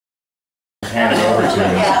hand it over to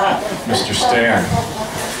Mr. Stern.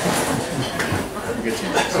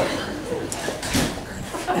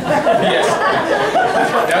 Yes.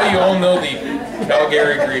 Now you all know the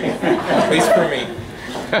Calgary greeting, at least for me.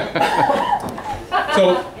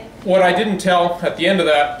 So what I didn't tell at the end of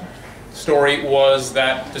that story was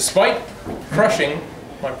that despite crushing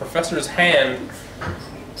my professor's hand,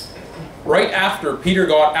 right after Peter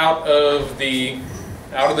got out of the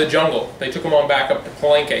jungle, they took him on back up to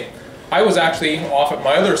Palenque. I was actually off at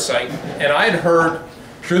my other site, and I had heard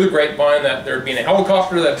through the grapevine that there had been a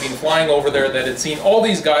helicopter that had been flying over there that had seen all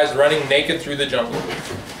these guys running naked through the jungle.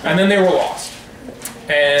 And then they were lost.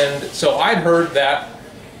 And so I'd heard that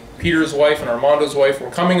Peter's wife and Armando's wife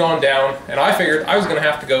were coming on down, and I figured I was going to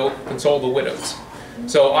have to go console the widows.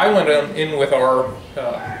 So I went in with our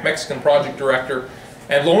Mexican project director,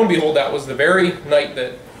 and lo and behold, that was the very night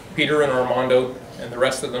that Peter and Armando and the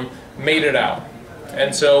rest of them made it out.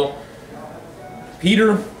 And so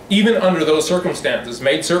Peter, even under those circumstances,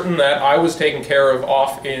 made certain that I was taken care of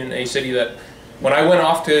off in a city that when I went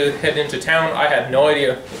off to head into town, I had no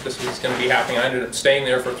idea that this was going to be happening. I ended up staying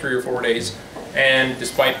there for 3 or 4 days. And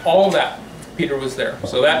despite all of that, Peter was there.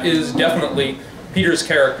 So that is definitely Peter's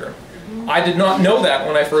character. I did not know that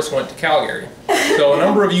when I first went to Calgary. So a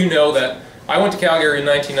number of you know that I went to Calgary in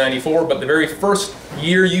 1994, but the very first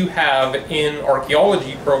year you have in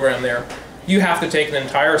archaeology program there, you have to take an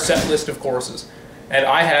entire set list of courses. And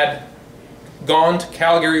I had gone to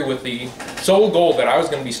Calgary with the sole goal that I was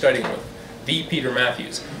going to be studying with the Peter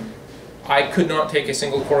Mathews. I could not take a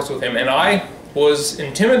single course with him, and I was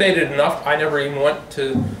intimidated enough, I never even went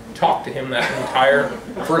to talk to him that entire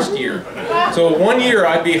first year. So 1 year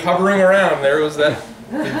I'd be hovering around, there was the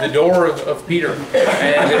door of Peter.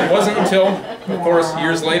 And it wasn't until, of course,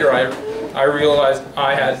 years later I realized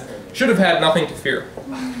I should have had nothing to fear.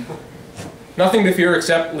 Nothing to fear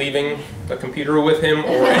except leaving the computer with him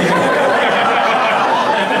or anything like that.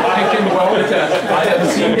 I can well attest. I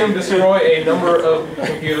have seen him destroy a number of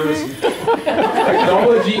computers.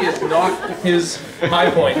 Technology is not his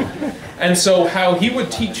high point. And so how he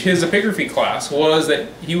would teach his epigraphy class was that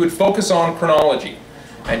he would focus on chronology.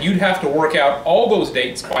 And you'd have to work out all those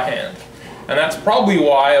dates by hand. And that's probably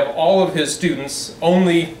why, of all of his students,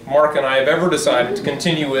 only Marc and I have ever decided to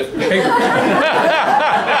continue with epigraphy.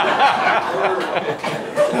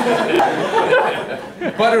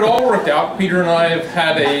 But it all worked out. Peter and I have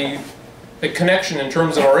had a connection in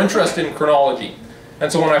terms of our interest in chronology.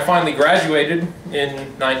 And so when I finally graduated in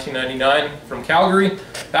 1999 from Calgary,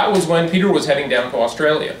 that was when Peter was heading down to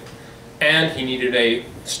Australia. And he needed a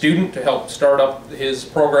student to help start up his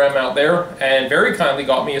program out there, and very kindly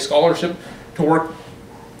got me a scholarship to work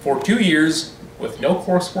for 2 years with no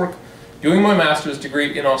coursework, doing my master's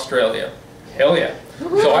degree in Australia. Hell yeah.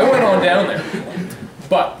 So I went on down there.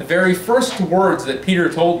 But the very first words that Peter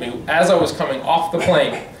told me as I was coming off the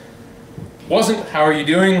plane wasn't, "How are you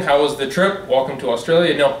doing? How was the trip? Welcome to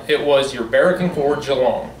Australia." No, it was, "You're barracking for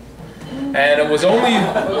Geelong." And it was only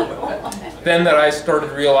then that I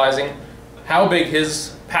started realizing how big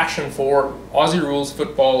his passion for Aussie rules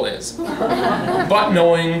football is. But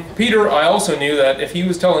knowing Peter, I also knew that if he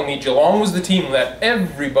was telling me Geelong was the team that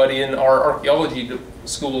everybody in our archaeology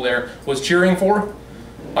school there was cheering for,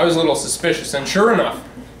 I was a little suspicious. And sure enough,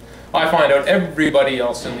 I find out everybody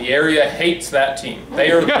else in the area hates that team. They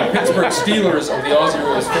are the Pittsburgh Steelers of the Aussie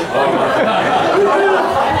rules football.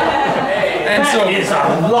 And so, that is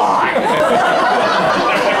a lie!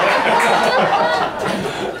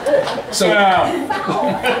 So,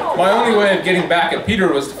 my only way of getting back at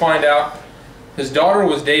Peter was to find out his daughter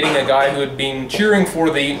was dating a guy who had been cheering for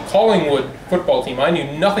the Collingwood football team. I knew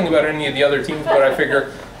nothing about any of the other teams, but I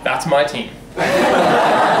figured, that's my team.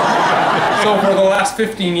 So for the last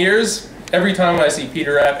 15 years, every time I see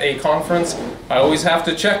Peter at a conference, I always have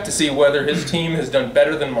to check to see whether his team has done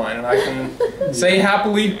better than mine. And I can say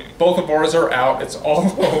happily, both of ours are out. It's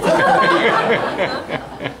all over.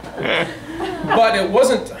 But it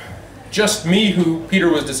wasn't just me who Peter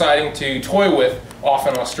was deciding to toy with off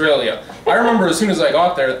in Australia. I remember as soon as I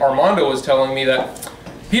got there, Armando was telling me that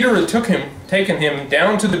Peter had taken him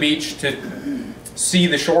down to the beach to see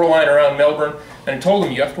the shoreline around Melbourne and told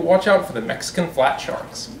him, "You have to watch out for the Mexican flat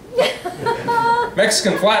sharks."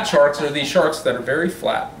 Mexican flat sharks are these sharks that are very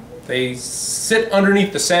flat. They sit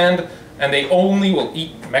underneath the sand and they only will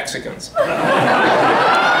eat Mexicans.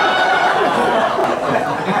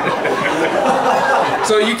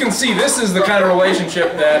 So you can see this is the kind of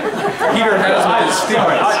relationship that Peter has with his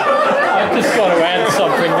students. I've just got to add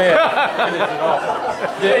something there.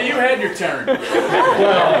 Yeah, you had your turn.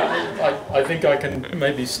 Well, I think I can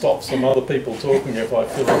maybe stop some other people talking if I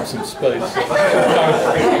fill up some space.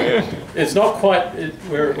 It's not quite.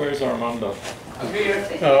 Where's Armando?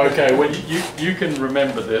 Oh, okay. Well, you can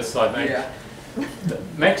remember this, I think. Yeah.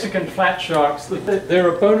 Mexican flat sharks.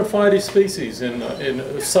 They're a bona fide species in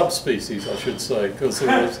subspecies, I should say, because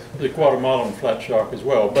there was the Guatemalan flat shark as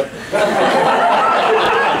well. But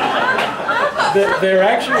they're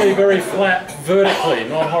actually very flat vertically,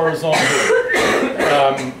 not horizontally,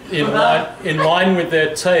 in line with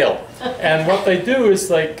their tail. And what they do is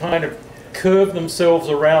they kind of curve themselves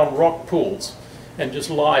around rock pools and just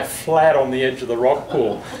lie flat on the edge of the rock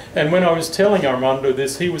pool. And when I was telling Armando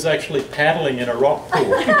this, he was actually paddling in a rock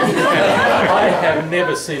pool. And I have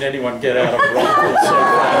never seen anyone get out of a rock pool so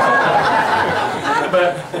fast.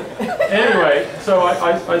 But anyway, so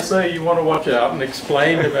I say you want to watch out and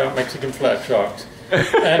explain about Mexican flat sharks.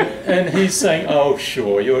 And he's saying, oh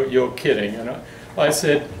sure, you're kidding. And I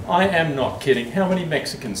said, I am not kidding. How many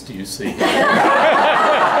Mexicans do you see?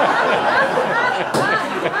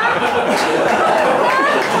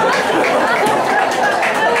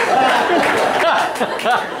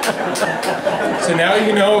 So now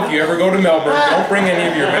you know, if you ever go to Melbourne, don't bring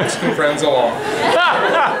any of your Mexican friends along.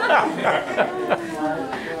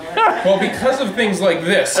 Well, because of things like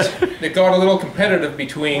this, it got a little competitive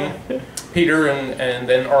between Peter and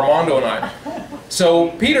then Armando and I. So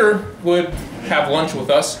Peter would have lunch with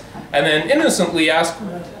us and then innocently ask,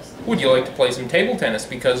 would you like to play some table tennis?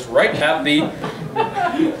 Because right at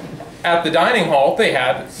the dining hall, they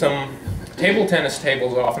had some table tennis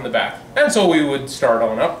tables off in the back. And so we would start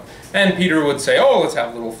on up, and Peter would say, oh, let's have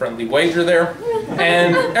a little friendly wager there.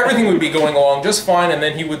 And everything would be going along just fine, and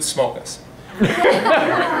then he would smoke us.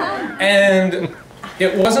 And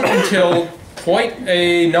it wasn't until quite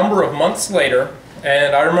a number of months later,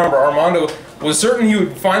 and I remember Armando was certain he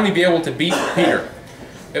would finally be able to beat Peter.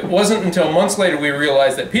 It wasn't until months later we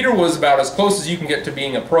realized that Peter was about as close as you can get to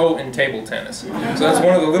being a pro in table tennis. So that's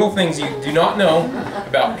one of the little things you do not know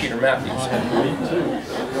about Peter Mathews.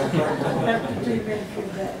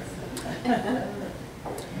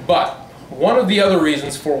 But one of the other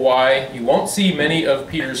reasons for why you won't see many of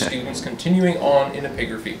Peter's students continuing on in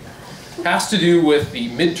epigraphy has to do with the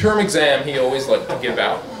midterm exam he always liked to give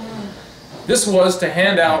out. This was to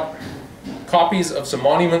hand out copies of some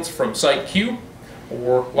monuments from Site Q,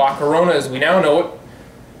 or La Corona as we now know it,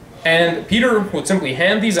 and Peter would simply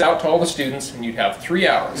hand these out to all the students, and you'd have 3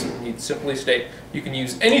 hours. He'd simply state, you can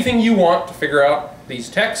use anything you want to figure out these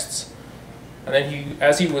texts, and then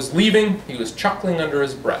as he was leaving, he was chuckling under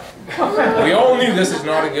his breath. We all knew this is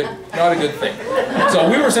not a good thing. So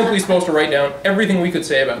we were simply supposed to write down everything we could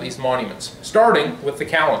say about these monuments, starting with the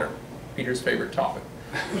calendar, Peter's favorite topic.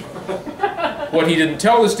 What he didn't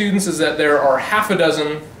tell the students is that there are half a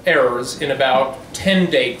dozen errors in about 10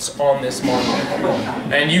 dates on this monument.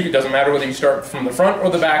 And it doesn't matter whether you start from the front or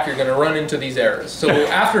the back, you're going to run into these errors. So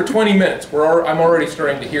after 20 minutes, I'm already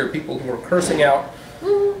starting to hear people who are cursing out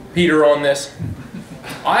Peter on this.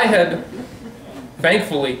 I had,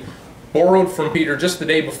 thankfully, borrowed from Peter just the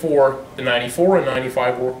day before the 94 and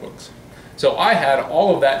 95 workbooks. So I had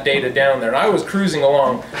all of that data down there, and I was cruising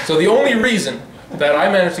along. So the only reason that I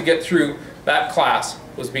managed to get through that class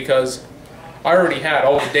was because I already had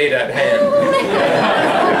all the data at hand.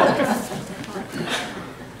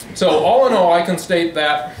 So all in all, I can state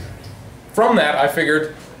that from that I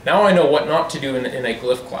figured, now I know what not to do in a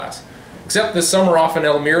glyph class. Except this summer off in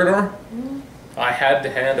El Mirador, I had to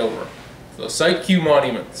hand over the Site Q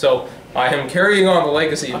monument. So I am carrying on the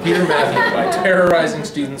legacy of Peter Mathew by terrorizing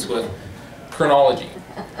students with chronology.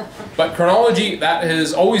 But chronology, that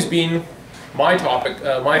has always been my topic,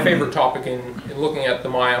 my favorite topic in looking at the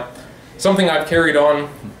Maya. Something I've carried on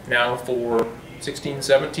now for 16,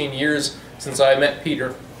 17 years since I met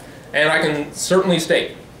Peter. And I can certainly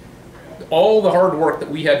state, all the hard work that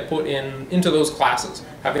we had put into those classes,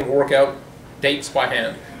 having to work out dates by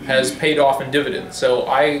hand, has paid off in dividends. So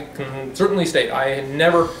I can certainly state, I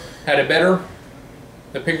never had a better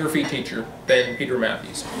epigraphy teacher than Peter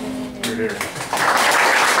Mathews. Here, here.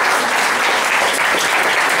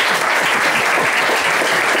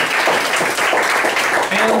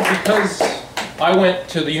 And because I went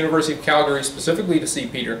to the University of Calgary specifically to see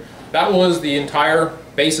Peter, that was the entire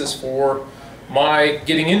basis for my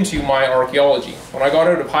getting into my archaeology. When I got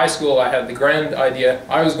out of high school, I had the grand idea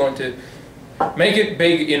I was going to make it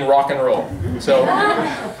big in rock and roll. So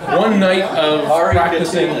one night of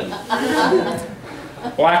practicing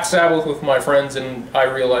Black Sabbath with my friends, and I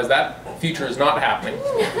realized that future is not happening.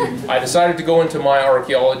 I decided to go into my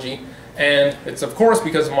archaeology, and it's of course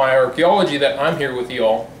because of my archaeology that I'm here with you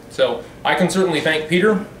all. So I can certainly thank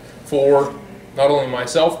Peter for not only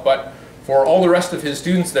myself, but for all the rest of his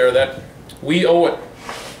students there, that we owe it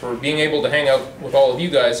for being able to hang out with all of you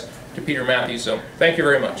guys to Peter Mathews. So thank you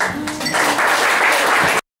very much.